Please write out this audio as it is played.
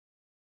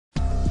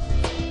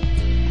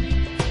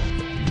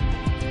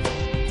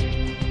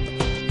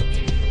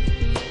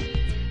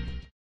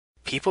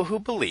People who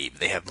believe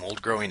they have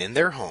mold growing in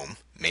their home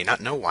may not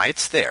know why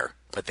it's there,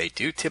 but they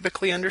do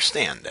typically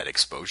understand that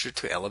exposure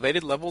to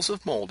elevated levels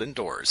of mold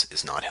indoors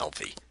is not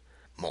healthy.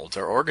 Molds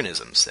are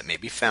organisms that may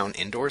be found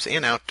indoors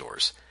and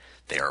outdoors.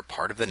 They are a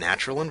part of the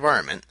natural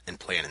environment and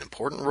play an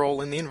important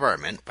role in the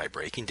environment by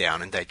breaking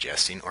down and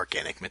digesting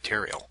organic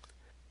material.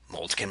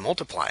 Molds can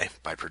multiply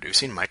by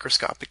producing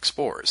microscopic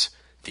spores.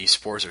 These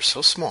spores are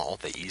so small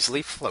they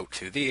easily float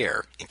through the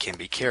air and can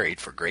be carried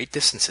for great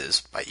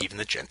distances by even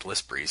the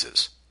gentlest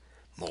breezes.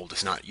 Mold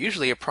is not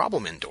usually a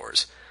problem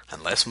indoors,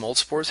 unless mold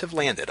spores have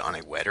landed on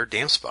a wet or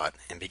damp spot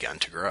and begun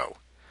to grow.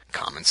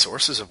 Common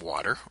sources of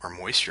water or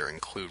moisture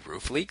include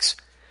roof leaks,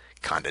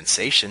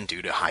 condensation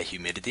due to high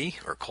humidity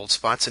or cold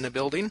spots in a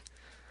building,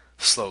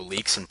 slow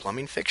leaks in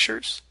plumbing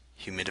fixtures,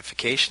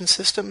 humidification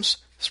systems,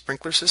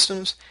 sprinkler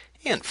systems,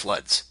 and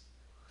floods.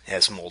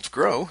 As molds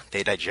grow,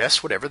 they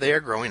digest whatever they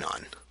are growing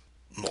on.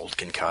 Mold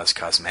can cause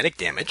cosmetic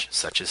damage,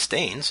 such as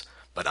stains,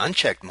 but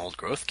unchecked mold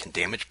growth can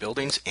damage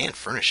buildings and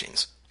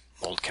furnishings.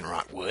 Mold can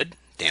rot wood,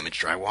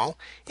 damage drywall,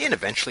 and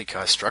eventually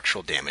cause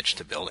structural damage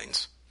to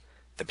buildings.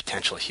 The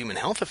potential human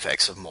health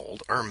effects of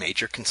mold are a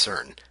major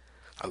concern.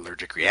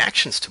 Allergic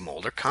reactions to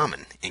mold are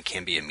common and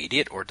can be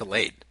immediate or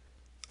delayed.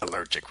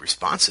 Allergic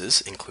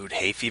responses include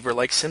hay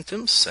fever-like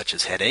symptoms such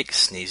as headache,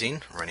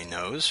 sneezing, runny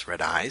nose,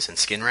 red eyes, and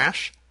skin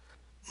rash.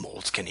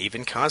 Molds can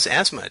even cause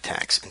asthma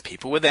attacks in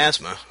people with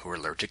asthma who are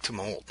allergic to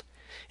mold.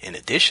 In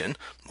addition,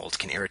 molds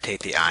can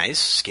irritate the eyes,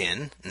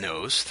 skin,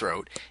 nose,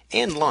 throat,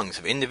 and lungs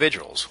of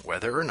individuals,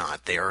 whether or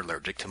not they are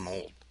allergic to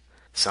mold.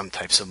 Some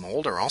types of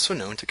mold are also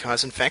known to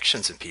cause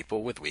infections in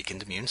people with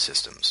weakened immune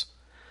systems.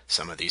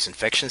 Some of these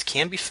infections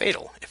can be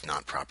fatal if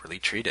not properly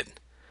treated.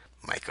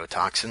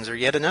 Mycotoxins are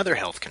yet another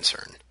health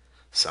concern.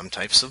 Some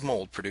types of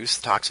mold produce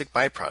toxic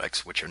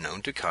byproducts which are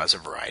known to cause a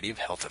variety of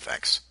health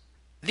effects.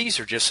 These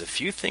are just a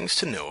few things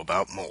to know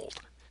about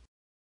mold.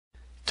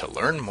 To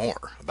learn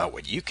more about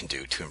what you can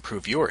do to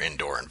improve your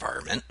indoor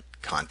environment,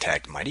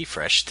 contact Mitey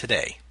Fresh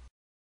today.